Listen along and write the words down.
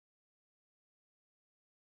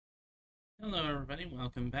Hello everybody,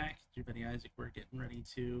 welcome back. It's your buddy Isaac. We're getting ready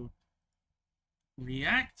to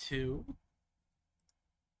react to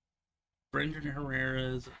Brandon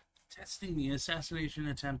Herrera's testing the assassination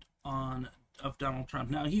attempt of Donald Trump.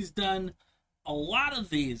 Now, he's done a lot of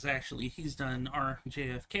these, actually. He's done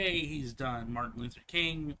JFK, he's done Martin Luther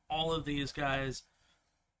King, all of these guys.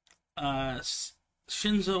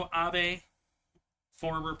 Shinzo Abe,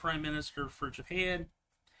 former prime minister for Japan.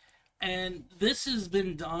 And this has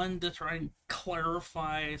been done to try and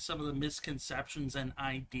clarify some of the misconceptions and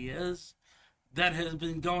ideas that has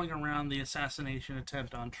been going around the assassination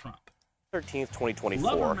attempt on Trump. 13th,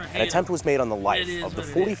 2024, an attempt was made on the life of the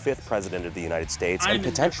 45th president of the United States and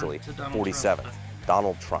potentially 47th,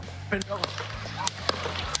 Donald Trump.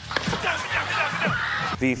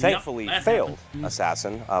 The thankfully failed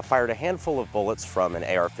assassin fired a handful of bullets from an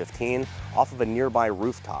AR-15 off of a nearby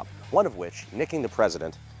rooftop, one of which nicking the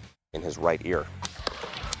president in his right ear.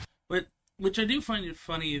 Which I do find it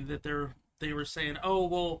funny that they were saying, oh,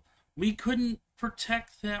 well, we couldn't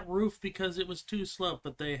protect that roof because it was too sloped,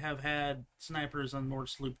 but they have had snipers on more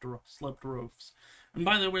sloped roofs. And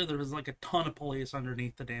by the way, there was like a ton of police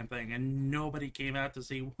underneath the damn thing, and nobody came out to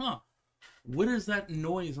see, what is that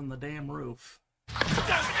noise on the damn roof?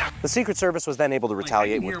 The Secret Service was then able to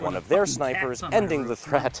retaliate with one of their snipers, ending the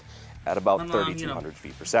threat at about 3,200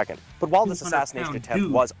 feet per second. But while this assassination attempt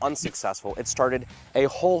was unsuccessful, it started a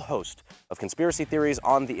whole host of conspiracy theories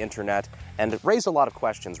on the internet and raised a lot of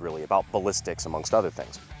questions, really, about ballistics, amongst other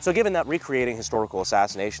things. So given that recreating historical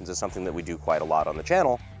assassinations is something that we do quite a lot on the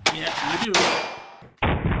channel, yeah,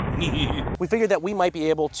 we do. We figured that we might be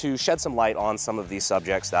able to shed some light on some of these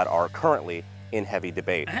subjects that are currently in heavy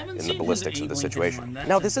debate in the ballistics of the situation.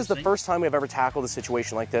 Now, this is the first time we've ever tackled a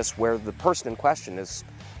situation like this where the person in question is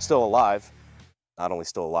still alive. Not only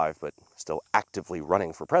still alive, but still actively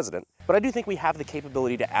running for president. But I do think we have the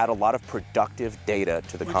capability to add a lot of productive data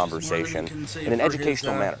to the conversation in an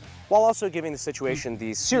educational manner, while also giving the situation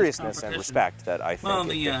the seriousness and respect that I think well,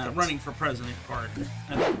 the running for president part.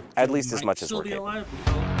 At least as much as we're capable.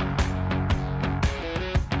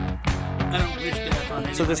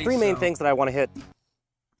 So there's three main things that I want to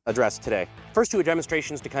address today. First two are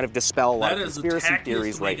demonstrations to kind of dispel a lot of conspiracy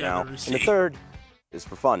theories right now, and the third is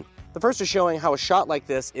for fun. The first is showing how a shot like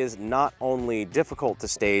this is not only difficult to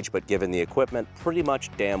stage, but given the equipment, pretty much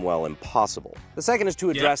damn well impossible. The second is to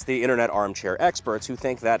address the internet armchair experts who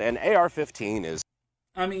think that an AR-15 is...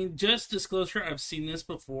 I mean, just disclosure, I've seen this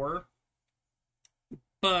before,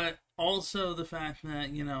 but also the fact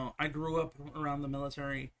that, you know, I grew up around the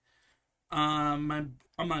military. On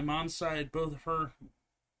my mom's side, both of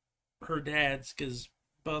her dads, because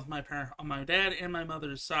both my parents, on my dad and my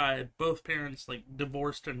mother's side, both parents like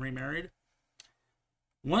divorced and remarried.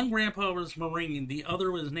 One grandpa was Marine, the other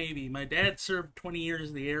was Navy. My dad served 20 years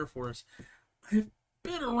in the Air Force. I've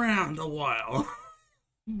been around a while.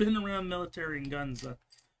 Been around military and guns a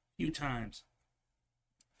few times.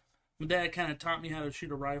 My dad kind of taught me how to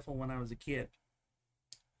shoot a rifle when I was a kid.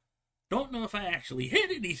 Don't know if I actually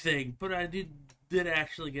hit anything, but I did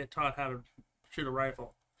actually get taught how to shoot a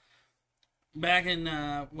rifle. Back in,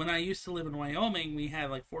 when I used to live in Wyoming, we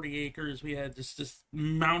had like 40 acres. We had just this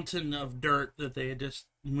mountain of dirt that they had just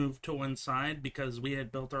moved to one side because we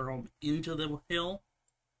had built our home into the hill.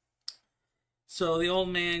 So the old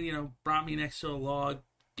man, you know, brought me next to a log,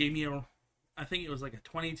 gave me I think it was like a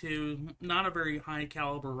 22, not a very high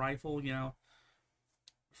caliber rifle, you know.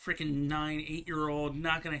 Freaking 8-year-old,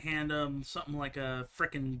 not gonna hand him something like a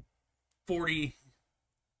freaking 40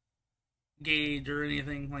 gauge or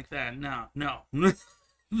anything like that. No.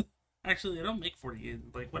 Actually, they don't make 40 gauge.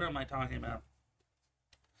 Like, what am I talking about?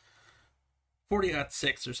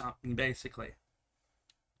 40-06 or something, basically.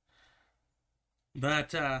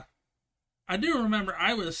 But I do remember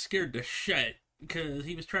I was scared to shit because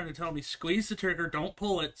he was trying to tell me, squeeze the trigger, don't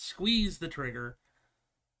pull it, squeeze the trigger.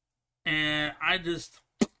 And I just,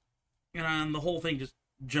 you know, and the whole thing just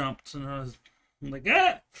jumped, and I was like,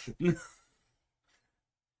 ah!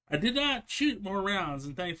 I did not shoot more rounds,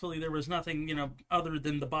 and thankfully there was nothing, you know, other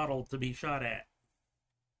than the bottle to be shot at.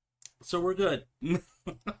 So we're good.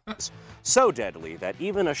 So deadly that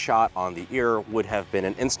even a shot on the ear would have been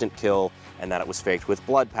an instant kill, and that it was faked with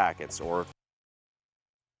blood packets, or...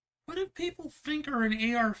 What do people think are in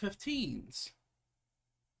AR-15s?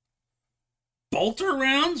 Bolter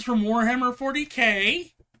rounds from Warhammer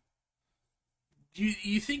 40K?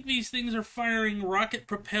 You think these things are firing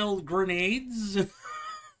rocket-propelled grenades?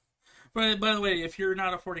 By the way, if you're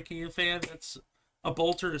not a 40K fan, that's a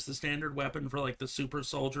bolter is the standard weapon for like the super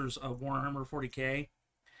soldiers of Warhammer 40K.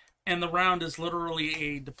 And the round is literally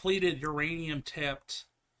a depleted uranium-tipped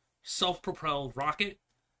self-propelled rocket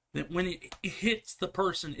that when it hits the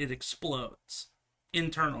person, it explodes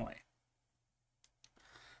internally.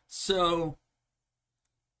 So,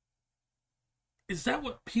 is that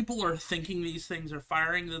what people are thinking these things are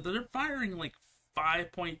firing? That they're firing like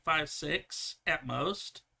 5.56 at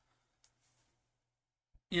most?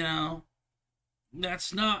 You know,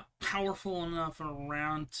 that's not powerful enough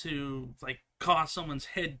around to, like, cause someone's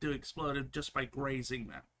head to explode just by grazing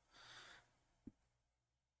them.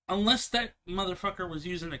 Unless that motherfucker was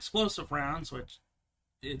using explosive rounds, which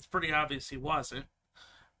it's pretty obvious he wasn't.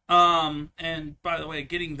 And by the way,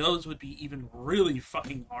 getting those would be even really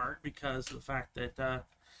fucking hard because of the fact that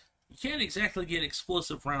you can't exactly get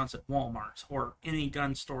explosive rounds at Walmart or any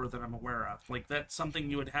gun store that I'm aware of. Like, that's something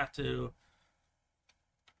you would have to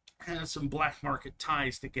have some black market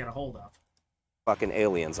ties to get a hold of. Fucking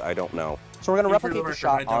aliens, I don't know. So we're going to replicate the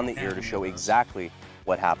shot on the ear to show exactly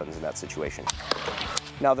what happens in that situation.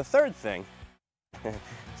 Now, the third thing,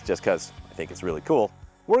 just because I think it's really cool,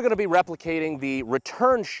 we're going to be replicating the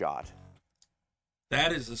return shot.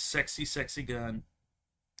 That is a sexy, sexy gun.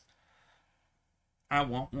 I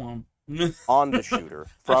want one. On the shooter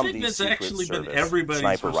from the Secret Service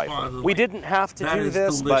sniper rifle. We didn't have to do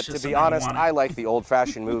this, but to be honest, I like the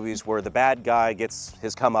old-fashioned movies where the bad guy gets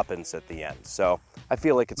his comeuppance at the end. So I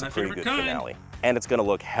feel like it's a pretty good finale. And it's going to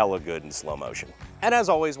look hella good in slow motion. And as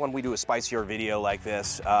always, when we do a spicier video like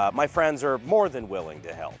this, my friends are more than willing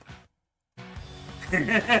to help.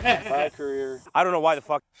 My career. I don't know why the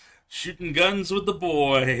fuck shooting guns with the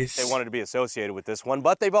boys. They wanted to be associated with this one,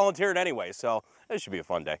 but they volunteered anyway, so it should be a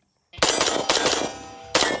fun day.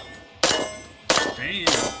 Damn.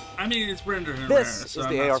 I mean, it's Brandon Herrera, this is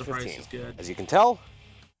the AR-15. As you can tell,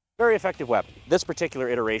 very effective weapon. This particular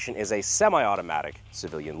iteration is a semi-automatic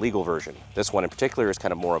civilian legal version. This one in particular is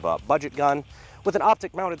kind of more of a budget gun with an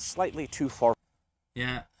optic mounted slightly too far.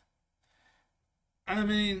 Yeah. I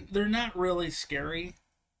mean, they're not really scary.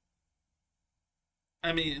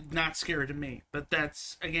 I mean, not scary to me, but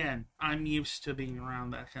that's, again, I'm used to being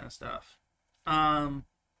around that kind of stuff.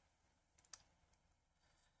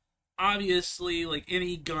 Obviously, like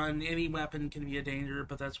any gun, any weapon can be a danger,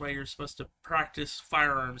 but that's why you're supposed to practice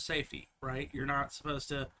firearm safety, right? You're not supposed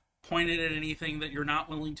to point it at anything that you're not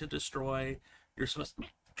willing to destroy. You're supposed to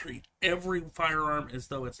treat every firearm as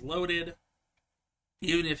though it's loaded,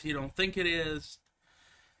 even if you don't think it is.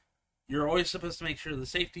 You're always supposed to make sure the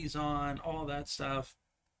safety's on, all that stuff.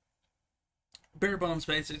 Bare bones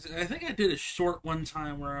basics. I think I did a short one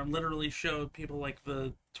time where I literally showed people like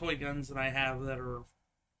the toy guns that I have that are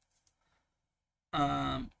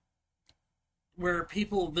where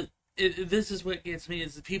people that this is what gets me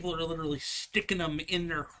is that people are literally sticking them in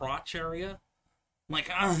their crotch area, like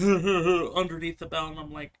underneath the belt, and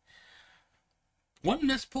I'm like, one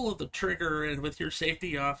missed pull of the trigger and with your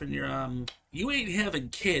safety off, and you're you ain't having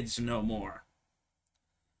kids no more,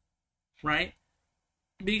 right?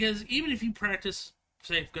 Because even if you practice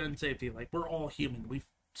safe gun safety, like, we're all human, we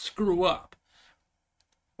screw up.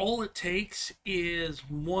 All it takes is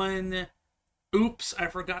one, oops, I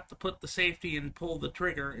forgot to put the safety and pull the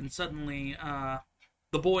trigger, and suddenly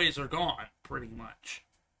the boys are gone, pretty much.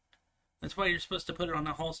 That's why you're supposed to put it on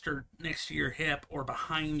a holster next to your hip or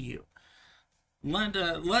behind you.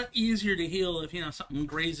 Lot easier to heal if, you know, something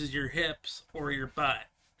grazes your hips or your butt.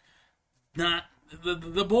 Not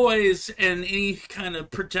the boys and any kind of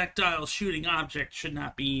projectile shooting object should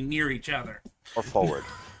not be near each other. Or forward.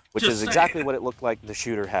 Which is exactly what it looked like the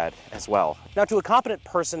shooter had as well. Now, to a competent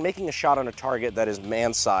person, making a shot on a target that is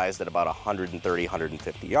man-sized at about 130,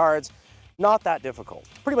 150 yards, not that difficult.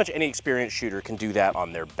 Pretty much any experienced shooter can do that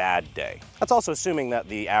on their bad day. That's also assuming that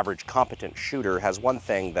the average competent shooter has one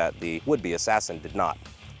thing that the would-be assassin did not.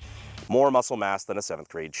 More muscle mass than a 7th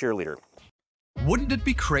grade cheerleader. Wouldn't it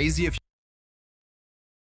be crazy if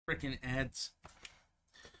freaking ads?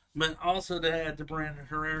 But also to add to Brandon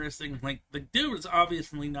Herrera's thing, like, the dude is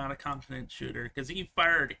obviously not a competent shooter because he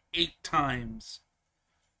fired 8 times.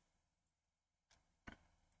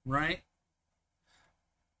 Right?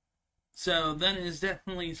 So that is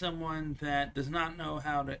definitely someone that does not know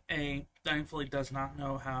how to, A, thankfully does not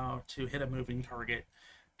know how to hit a moving target,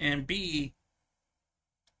 and B,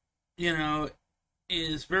 you know,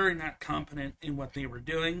 is very not competent in what they were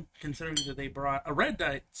doing, considering that they brought a red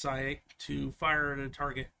dot sight to fire at a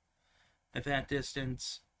target at that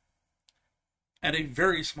distance at a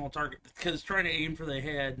very small target, because trying to aim for the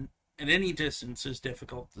head at any distance is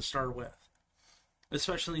difficult to start with,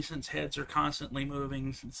 especially since heads are constantly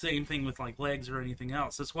moving. Same thing with like legs or anything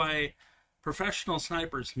else. That's why professional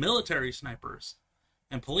snipers, military snipers,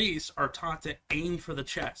 and police are taught to aim for the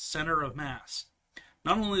chest, center of mass.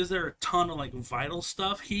 Not only is there a ton of like vital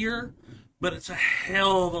stuff here, but it's a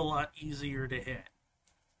hell of a lot easier to hit.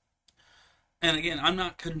 And again, I'm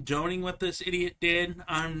not condoning what this idiot did.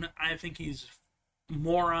 I think he's a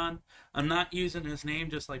moron. I'm not using his name,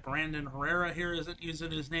 just like Brandon Herrera here isn't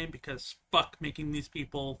using his name, because fuck making these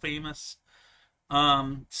people famous.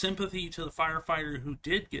 Sympathy to the firefighter who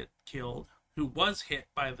did get killed, who was hit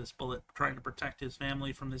by this bullet trying to protect his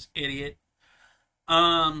family from this idiot.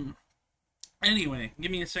 Anyway,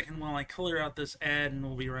 give me a second while I clear out this ad and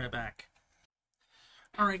we'll be right back.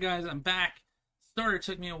 Alright guys, I'm back. Sorry it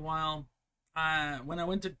took me a while. When I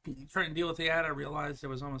went to try and deal with the ad, I realized it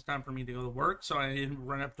was almost time for me to go to work, so I didn't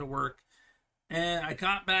run up to work. And I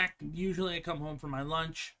got back. Usually I come home for my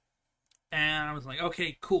lunch, and I was like,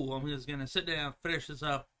 okay, cool, I'm just gonna sit down, finish this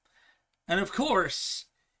up. And of course,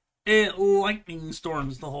 it lightning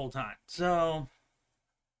storms the whole time. So,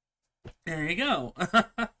 there you go.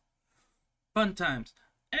 Fun times.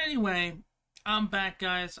 Anyway, I'm back,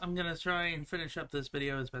 guys. I'm gonna try and finish up this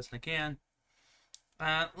video as best I can.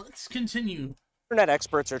 Let's continue. Internet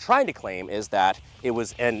experts are trying to claim is that it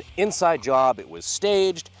was an inside job, it was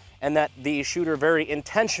staged, and that the shooter very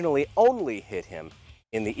intentionally only hit him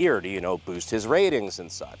in the ear to, you know, boost his ratings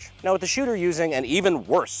and such. Now, with the shooter using an even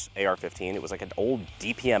worse AR-15, it was like an old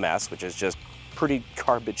DPMS, which is just pretty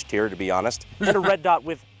garbage tier, to be honest, and a red dot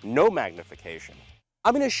with no magnification.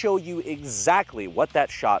 I'm going to show you exactly what that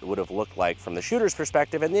shot would have looked like from the shooter's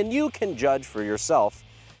perspective, and then you can judge for yourself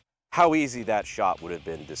how easy that shot would have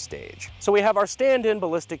been to stage. So we have our stand-in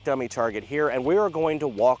ballistic dummy target here, and we are going to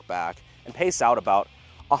walk back and pace out about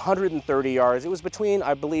 130 yards. It was between,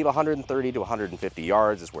 I believe, 130 to 150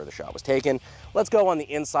 yards is where the shot was taken. Let's go on the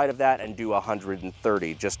inside of that and do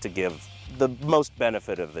 130 just to give the most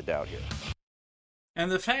benefit of the doubt here. And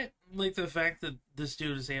the fact that this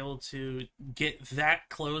dude is able to get that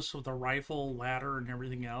close with a rifle, ladder, and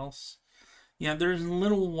everything else, yeah, there's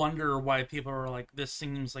little wonder why people are like, this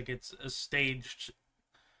seems like it's a staged,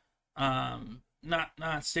 not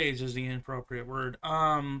staged is the inappropriate word,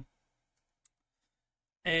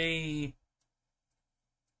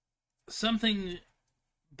 something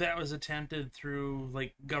that was attempted through,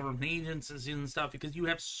 like, government agencies and stuff, because you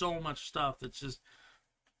have so much stuff that's just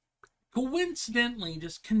coincidentally,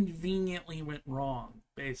 just conveniently went wrong,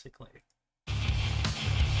 basically. A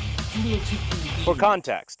little too convenient. For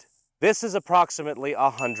context, this is approximately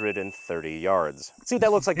 130 yards. Let's see what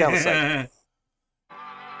that looks like down the sight.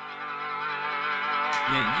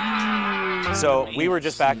 So we were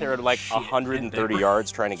just back there at like 130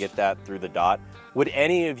 yards trying to get that through the dot. Would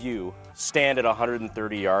any of you stand at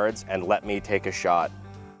 130 yards and let me take a shot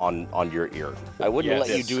on your ear? I wouldn't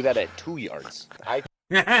let you do that at 2 yards.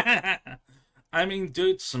 I mean,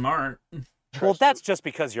 dude's smart. Well, that's just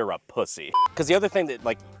because you're a pussy. Because the other thing that,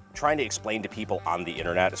 like, trying to explain to people on the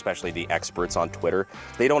internet, especially the experts on Twitter,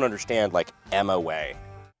 they don't understand, like, MOA.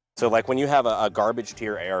 So, like, when you have a garbage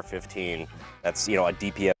tier AR-15, that's, you know, a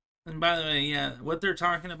DPS. And by the way, yeah, what they're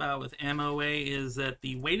talking about with MOA is that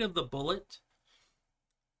the weight of the bullet,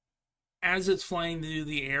 as it's flying through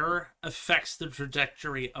the air, affects the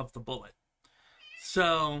trajectory of the bullet.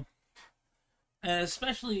 So,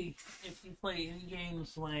 especially if you play any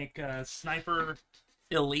games like Sniper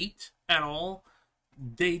Elite at all,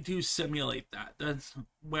 they do simulate that. That's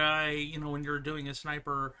why, you know, when you're doing a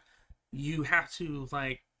sniper, you have to,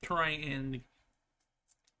 like, try and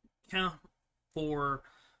count for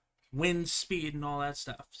wind speed and all that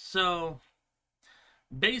stuff. So,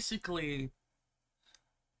 basically,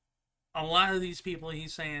 a lot of these people,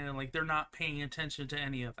 he's saying, like, they're not paying attention to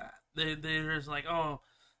any of that. They're just like, oh,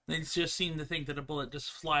 they just seem to think that a bullet just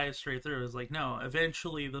flies straight through. It's like, no,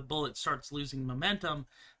 eventually the bullet starts losing momentum,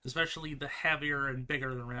 especially the heavier and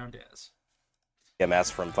bigger the round is.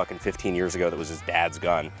 MS from fucking 15 years ago that was his dad's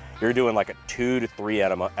gun. You're doing like a 2 to 3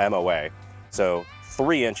 MOA. So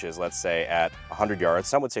 3 inches, let's say, at 100 yards.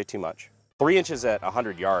 Some would say too much. 3 inches at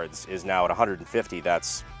 100 yards is now at 150.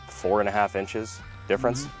 That's 4.5 inches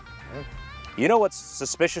difference. Mm-hmm. You know what's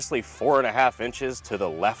suspiciously 4.5 inches to the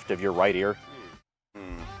left of your right ear?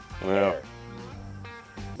 Yeah.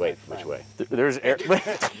 Wait, which way? There's air.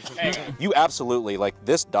 You absolutely, like,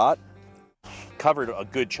 this dot covered a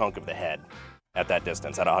good chunk of the head at that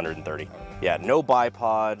distance at 130. Yeah, no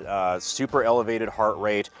bipod, super elevated heart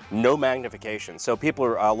rate, no magnification. So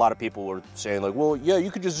a lot of people were saying, like, well, yeah,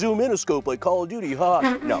 you could just zoom in a scope like Call of Duty,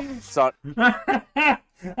 huh? No, it's not.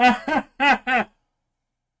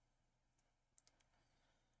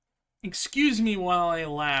 Excuse me while I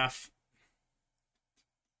laugh.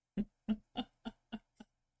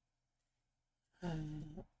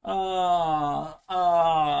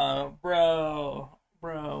 Bro,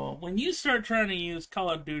 Bro, when you start trying to use Call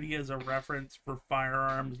of Duty as a reference for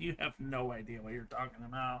firearms, you have no idea what you're talking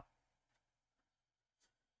about.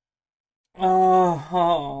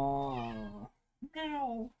 Oh,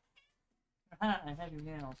 no. Aha, I have your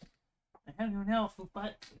nails. I have your nails,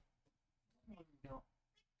 but...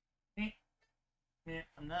 Yeah,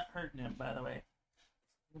 I'm not hurting him, by the way.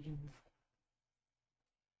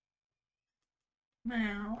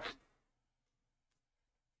 Meow.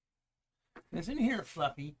 Listen here,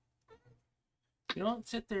 Fluffy. You don't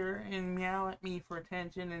sit there and meow at me for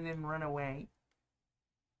attention and then run away.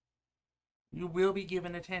 You will be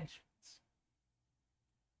given attentions.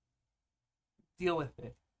 Deal with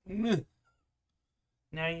it.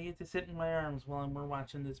 Now you get to sit in my arms while we're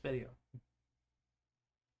watching this video.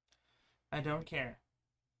 I don't care.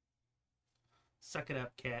 Suck it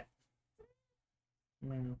up, cat.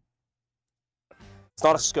 It's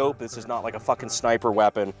not a scope. This is not like a fucking sniper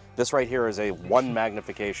weapon. This right here is a 1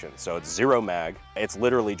 magnification, so it's 0 mag. It's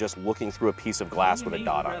literally just looking through a piece of glass with a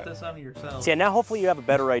dot on it. So yeah, now hopefully you have a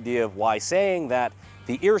better idea of why saying that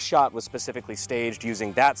the ear shot was specifically staged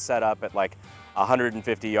using that setup at like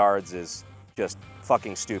 150 yards is just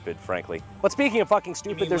fucking stupid, frankly. But speaking of fucking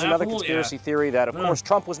stupid, there's another conspiracy theory that, of course,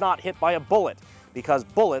 Trump was not hit by a bullet because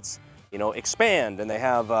bullets, you know, expand and they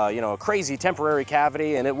have, you know, a crazy temporary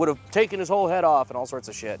cavity and it would have taken his whole head off and all sorts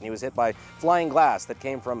of shit. And he was hit by flying glass that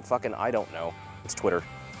came from fucking, I don't know. It's Twitter.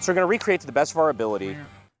 So we're going to recreate to the best of our ability. Yeah.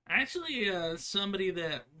 Actually, somebody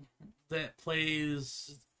that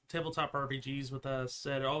plays tabletop RPGs with us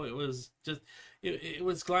said, oh, it was just, it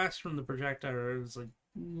was glass from the projectile. It was like,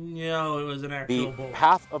 no, it was an actual bullet. The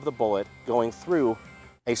path of the bullet going through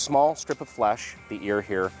a small strip of flesh, the ear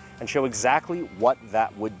here, and show exactly what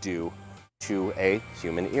that would do to a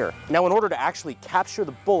human ear. Now, in order to actually capture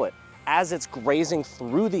the bullet as it's grazing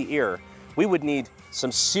through the ear, we would need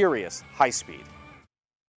some serious high speed.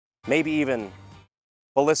 Maybe even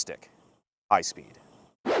ballistic high speed.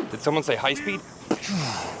 Did someone say high speed?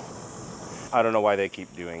 I don't know why they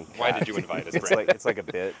keep doing that. Why did you invite us, Brandon? It's like a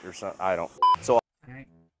bit or something. I don't. So.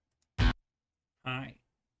 Hi.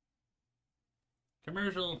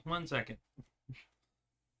 Commercial, 1 second.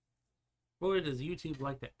 Boy, does YouTube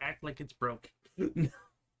like to act like it's broke.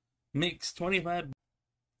 Makes 25.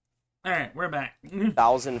 Alright, we're back.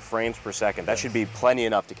 1,000 frames per second. That should be plenty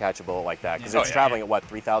enough to catch a bullet like that, because it's traveling at what,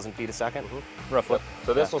 3,000 feet a second? Mm-hmm. Roughly.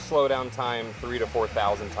 So this will slow down time 3,000 to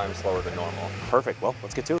 4,000 times slower than normal. Perfect. Well,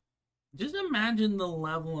 let's get to it. Just imagine the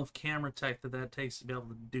level of camera tech that takes to be able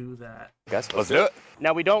to do that. Yes, let's do it.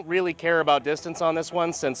 Now, we don't really care about distance on this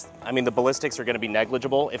one since, I mean, the ballistics are going to be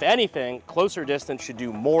negligible. If anything, closer distance should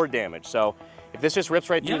do more damage. So if this just rips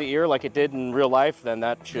right through the ear like it did in real life, then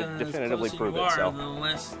that should definitively prove it. So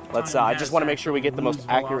let's, I just want to make sure we get the most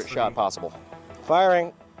accurate shot possible.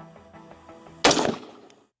 Firing.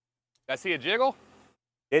 I see a jiggle.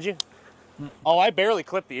 Did you? Oh, I barely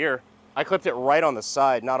clipped the ear. I clipped it right on the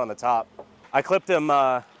side, not on the top. I clipped him,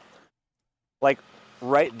 like,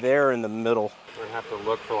 right there in the middle. We're gonna have to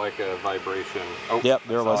look for, like, a vibration. Oh, yep,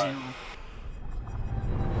 there it was.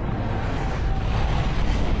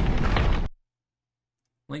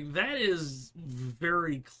 Like, that is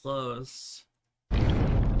very close.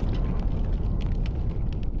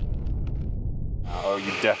 Oh,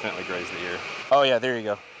 you definitely grazed the ear. Oh, yeah, there you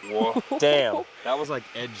go. Whoa. Damn. That was like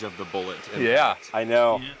edge of the bullet. Yeah. I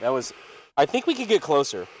know. Yeah. That was, I think we could get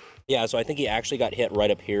closer. Yeah, so I think he actually got hit right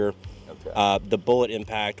up here. Okay. The bullet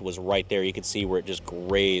impact was right there. You could see where it just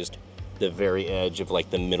grazed the very edge of like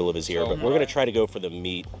the middle of his ear. But we're going to try to go for the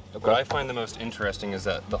meat. What I find the most interesting is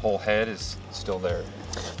that the whole head is still there.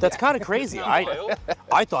 That's kind of crazy.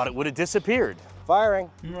 I thought it would have disappeared. Firing.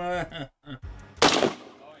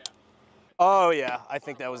 Oh, yeah. I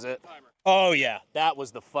think that was it. Oh, yeah. That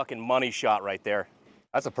was the fucking money shot right there.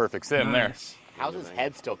 That's a perfect sim there. How's his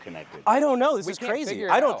head still connected? I don't know. This is crazy.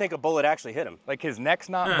 I don't think a bullet actually hit him. Like, his neck's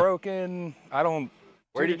not broken. I don't...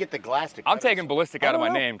 Where do you get the glass to cut I'm taking ballistic out of my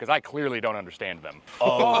name because I clearly don't understand them.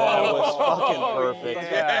 Oh, that was fucking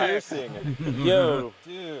perfect. Yeah. Piercing. Yo.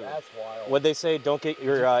 Dude. That's wild. What'd they say? Don't get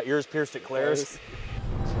your ears pierced at Claire's?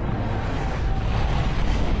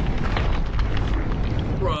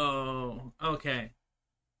 Bro. Okay.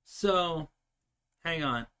 So, hang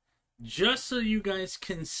on. Just so you guys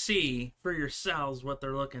can see for yourselves what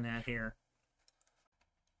they're looking at here.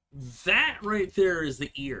 That right there is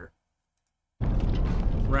the ear.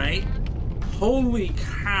 Right? Holy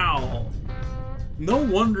cow. No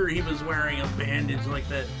wonder he was wearing a bandage like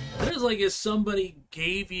that. That is like if somebody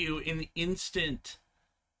gave you an instant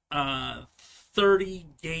 30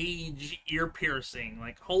 gauge ear piercing.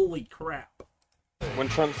 Like, holy crap. When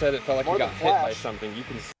Trump said it felt like he got hit by something, you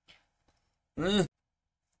can...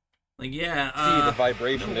 Like, yeah. See the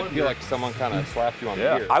vibration. It feel like someone kind of slapped you on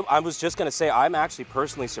the ear. I was just going to say, I'm actually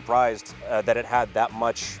personally surprised that it had that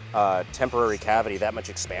much temporary cavity, that much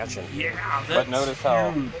expansion. Yeah, but notice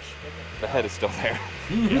how the head is still there.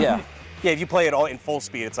 Yeah. Yeah, if you play it all in full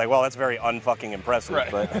speed, it's like, well, that's very unfucking impressive.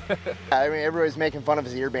 Right. But I mean, everybody's making fun of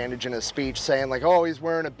his ear bandage in his speech, saying like, oh, he's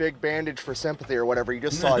wearing a big bandage for sympathy or whatever. You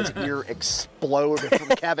just saw his ear explode from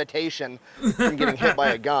cavitation from getting hit by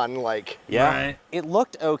a gun. Like, yeah, right. It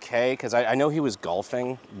looked okay, because I know he was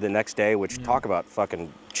golfing the next day, which talk about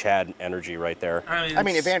fucking Chad energy right there. I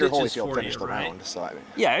mean Evander Holyfield finished the round, so I mean.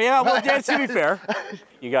 Yeah, well, to be fair.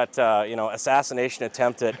 You got, assassination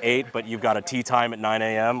attempt at 8, but you've got a tea time at 9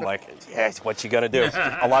 a.m. Like, yeah, what you gonna do?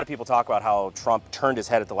 A lot of people talk about how Trump turned his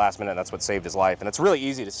head at the last minute, and that's what saved his life. And it's really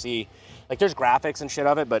easy to see. Like, there's graphics and shit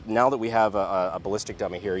of it, but now that we have a ballistic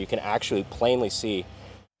dummy here, you can actually plainly see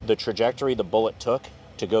the trajectory the bullet took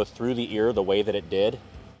to go through the ear the way that it did.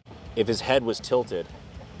 If his head was tilted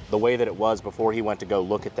the way that it was before he went to go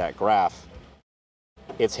look at that graph,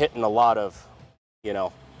 it's hitting a lot of,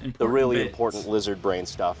 the really important lizard brain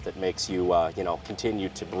stuff that makes you, continue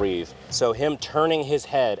to breathe. So him turning his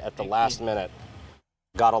head at the last minute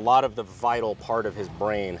got a lot of the vital part of his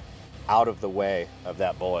brain out of the way of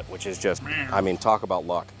that bullet, which is just, I mean, talk about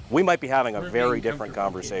luck. We might be having a very different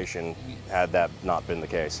conversation had that not been the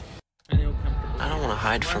case. I don't want to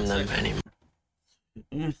hide from them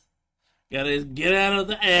anymore. Gotta get out of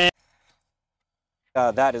the ass.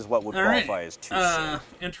 That is what would qualify as too soon.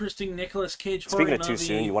 Interesting Nicolas Cage. Speaking of too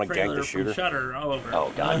soon, you want to gank the shooter?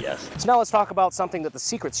 Oh, God, yes. So now let's talk about something that the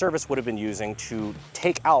Secret Service would have been using to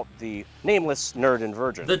take out the nameless nerd and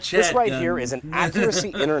virgin. This right here is an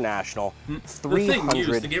Accuracy International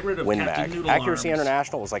 300 Win Mag. Accuracy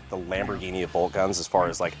International was like the Lamborghini of bolt guns as far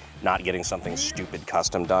as like not getting something stupid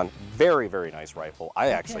custom done. Very, very nice rifle.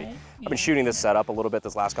 I've been shooting this setup a little bit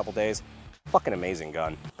this last couple days. Fucking amazing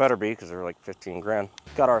gun. Better be, because they're like 15 grand.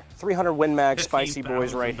 Got our 300 Win Mag Spicy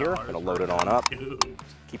Boys right here. Gonna load it on up.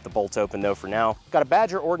 Keep the bolts open though for now. Got a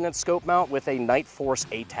Badger Ordnance scope mount with a Night Force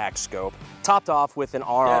ATAC scope, topped off with an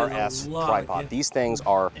RRS tripod. These things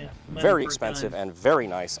are very expensive and very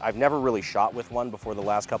nice. I've never really shot with one before the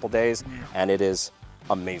last couple days, and it is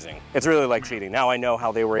amazing. It's really like cheating. Now I know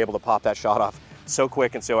how they were able to pop that shot off so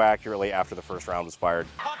quick and so accurately after the first round was fired.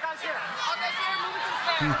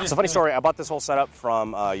 It's a funny story. I bought this whole setup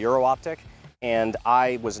from Euro-Optic, and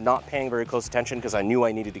I was not paying very close attention because I knew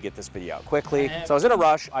I needed to get this video out quickly. So I was in a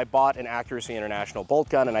rush. I bought an Accuracy International bolt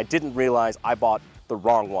gun, and I didn't realize I bought the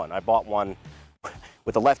wrong one. I bought one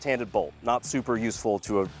with a left-handed bolt, not super useful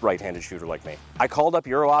to a right-handed shooter like me. I called up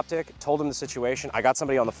Euro-Optic, told them the situation. I got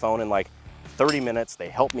somebody on the phone in like 30 minutes. They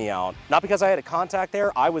helped me out. Not because I had a contact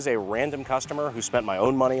there. I was a random customer who spent my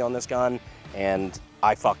own money on this gun, and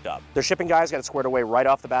I fucked up. Their shipping guys got it squared away right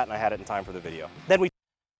off the bat, and I had it in time for the video. Then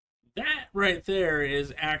that right there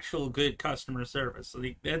is actual good customer service.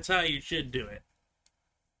 Like, that's how you should do it.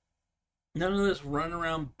 None of this run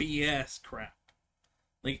around BS crap.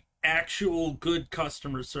 Like, actual good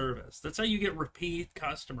customer service. That's how you get repeat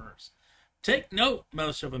customers. Take note,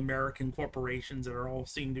 most of American corporations that are all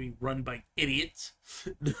seem to be run by idiots.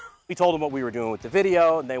 We told them what we were doing with the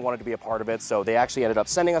video, and they wanted to be a part of it, so they actually ended up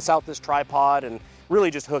sending us out this tripod and really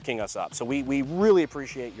just hooking us up. So we really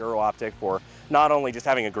appreciate Euro-Optic for not only just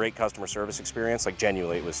having a great customer service experience, like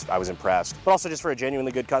genuinely I was impressed, but also just for a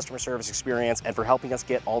genuinely good customer service experience and for helping us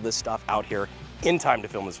get all this stuff out here in time to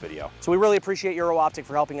film this video. So we really appreciate Euro-Optic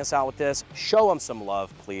for helping us out with this. Show them some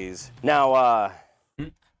love, please. Now,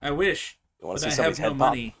 I wish. You want to see somebody's head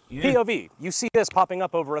pop? POV, you see this popping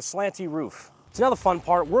up over a slanty roof. So now the fun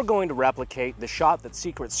part, we're going to replicate the shot that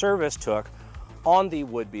Secret Service took on the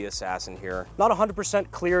would-be assassin here. Not 100%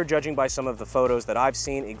 clear, judging by some of the photos that I've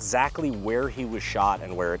seen, exactly where he was shot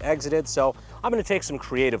and where it exited, so I'm gonna take some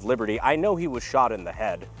creative liberty. I know he was shot in the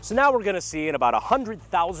head. So now we're gonna see in about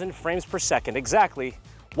 100,000 frames per second exactly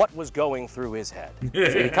what was going through his head.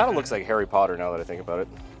 So he kind of looks like Harry Potter now that I think about it.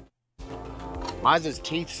 Why's his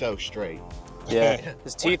teeth so straight? Yeah,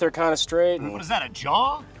 his teeth are kind of straight. What is that, a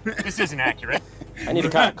jaw? This isn't accurate. I need to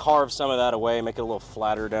kind of carve some of that away, make it a little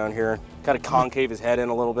flatter down here. Kind of concave his head in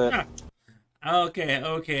a little bit. Okay,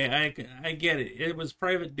 I get it. It was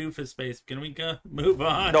private doofus space. Can we go move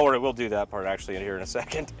on? Don't worry, we'll do that part actually in here in a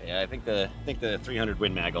second. Yeah, I think the 300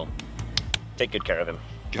 Win Mag will take good care of him.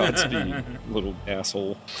 Godspeed, little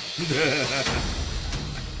asshole.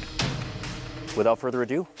 Without further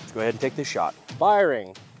ado, let's go ahead and take this shot.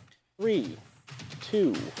 Firing. 3,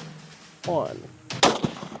 2, 1.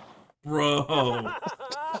 Bro.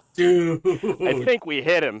 Dude. I think we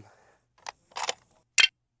hit him.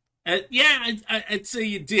 Yeah, I'd say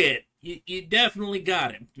you did. You definitely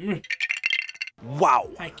got him. Wow.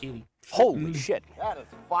 Hi, kitty. Holy shit. That is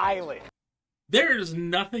violent. There's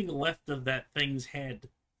nothing left of that thing's head.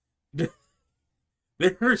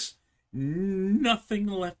 There's nothing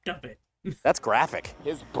left of it. That's graphic.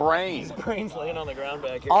 His brain. His brain's laying on the ground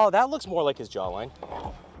back here. Oh, that looks more like his jawline.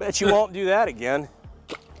 Bet you won't do that again.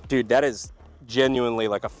 Dude, that is genuinely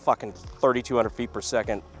like a fucking 3,200 feet per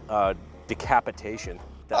second decapitation.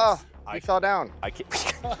 That's, He fell down. I can't.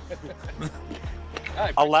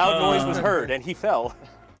 A loud noise was heard and he fell.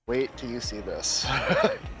 Wait till you see this.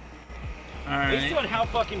 Based on how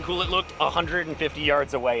fucking cool it looked 150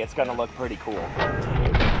 yards away, it's gonna look pretty cool.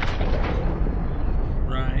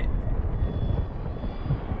 Right.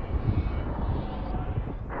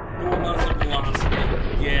 Full muzzle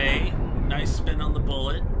velocity. Yay. Nice spin on the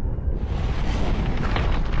bullet.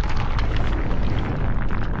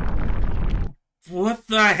 What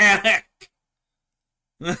the heck?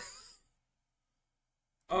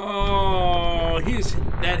 Oh,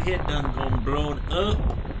 that head done gone blown up.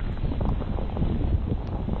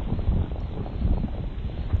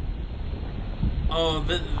 Oh,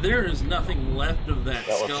 there is nothing left of that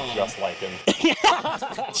skull. That looks just like him.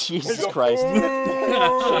 Jesus Christ.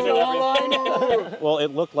 Well,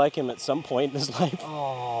 it looked like him at some point in his life.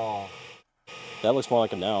 Oh. That looks more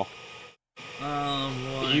like him now.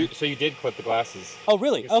 Oh, boy. So you did clip the glasses. Oh,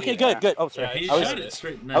 really? Okay, good. Oh, sorry. Yeah, he I shot it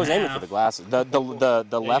straight in was aiming half. for the glasses.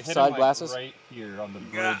 The left side glasses? Right here on the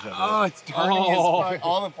bridge of it. Oh, it's turning his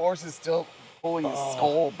all the force is still pulling his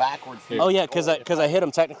skull backwards. Oh yeah, because I hit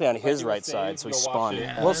him technically on his right side, so he spun.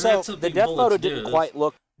 Yeah, Well, so that's the something death photo bullets didn't do. quite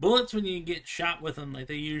look. Bullets, when you get shot with them, like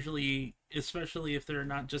they usually, especially if they're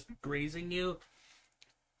not just grazing you,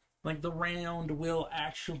 like the round will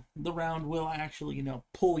actually, you know,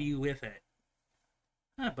 pull you with it.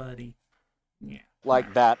 Hi, buddy. Yeah.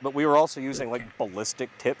 Like that, but we were also using like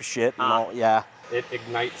ballistic tip shit and all. Yeah. It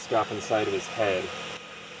ignites stuff inside of his head.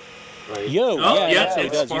 Right? Yo, Oh, yeah, yeah, that's what it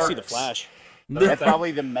it does. You see the sparks. flash. That's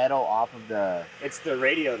probably the metal off of the... It's the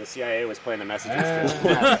radio the CIA was playing the messages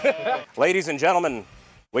to. Ladies and gentlemen,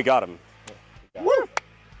 we got him.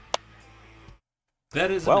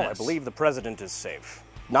 That is a Well, mess. I believe the president is safe.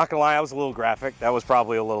 Not gonna lie, I was a little graphic. That was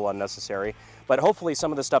probably a little unnecessary. But hopefully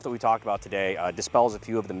some of the stuff that we talked about today dispels a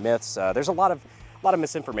few of the myths. There's a lot of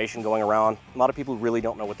misinformation going around. A lot of people really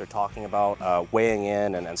don't know what they're talking about, weighing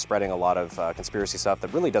in and spreading a lot of conspiracy stuff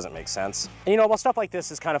that really doesn't make sense. And you know, while stuff like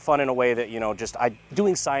this is kind of fun in a way that, you know,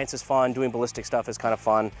 doing science is fun, doing ballistic stuff is kind of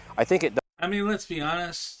fun. I think it. I mean, let's be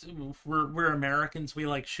honest. We're Americans. We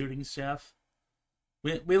like shooting stuff.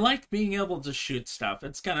 We like being able to shoot stuff.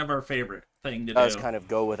 It's kind of our favorite thing to do. Does kind of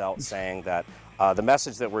go without saying that the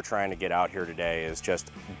message that we're trying to get out here today is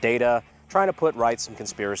just data, trying to put right some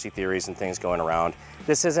conspiracy theories and things going around.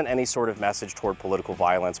 This isn't any sort of message toward political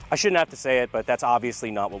violence. I shouldn't have to say it, but that's obviously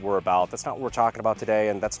not what we're about. That's not what we're talking about today,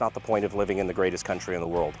 and that's not the point of living in the greatest country in the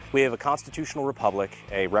world. We have a constitutional republic,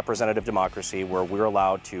 a representative democracy where we're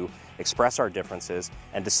allowed to express our differences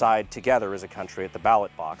and decide together as a country at the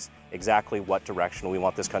ballot box exactly what direction we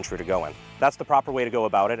want this country to go in. That's the proper way to go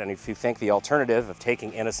about it, and if you think the alternative of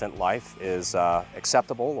taking innocent life is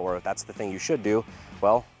acceptable, or if that's the thing you should do,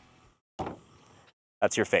 well,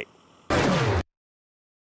 that's your fate.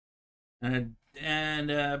 And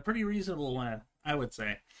pretty reasonable one, I would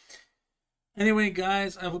say. Anyway,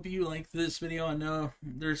 guys, I hope you liked this video. I know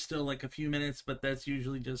there's still like a few minutes, but that's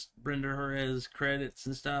usually just Brandon Herrera's credits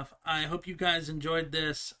and stuff. I hope you guys enjoyed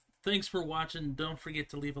this. Thanks for watching. Don't forget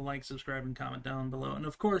to leave a like, subscribe, and comment down below. And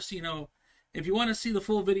of course, you know, if you want to see the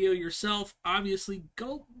full video yourself, obviously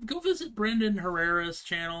go visit Brandon Herrera's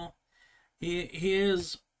channel. He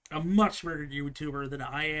is a much better YouTuber than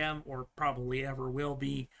I am, or probably ever will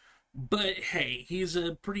be. But hey, he's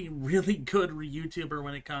a really good YouTuber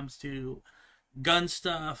when it comes to gun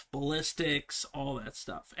stuff, ballistics, all that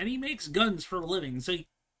stuff. And he makes guns for a living, so he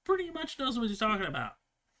pretty much knows what he's talking about.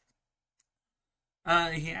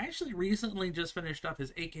 He actually recently just finished up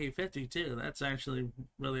his AK-50 too. That's actually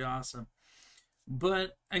really awesome.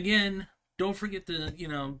 But again, don't forget to, you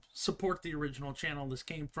know, support the original channel this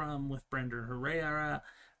came from with Brandon Herrera.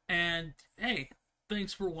 And hey,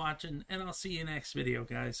 thanks for watching, and I'll see you next video,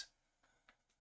 guys.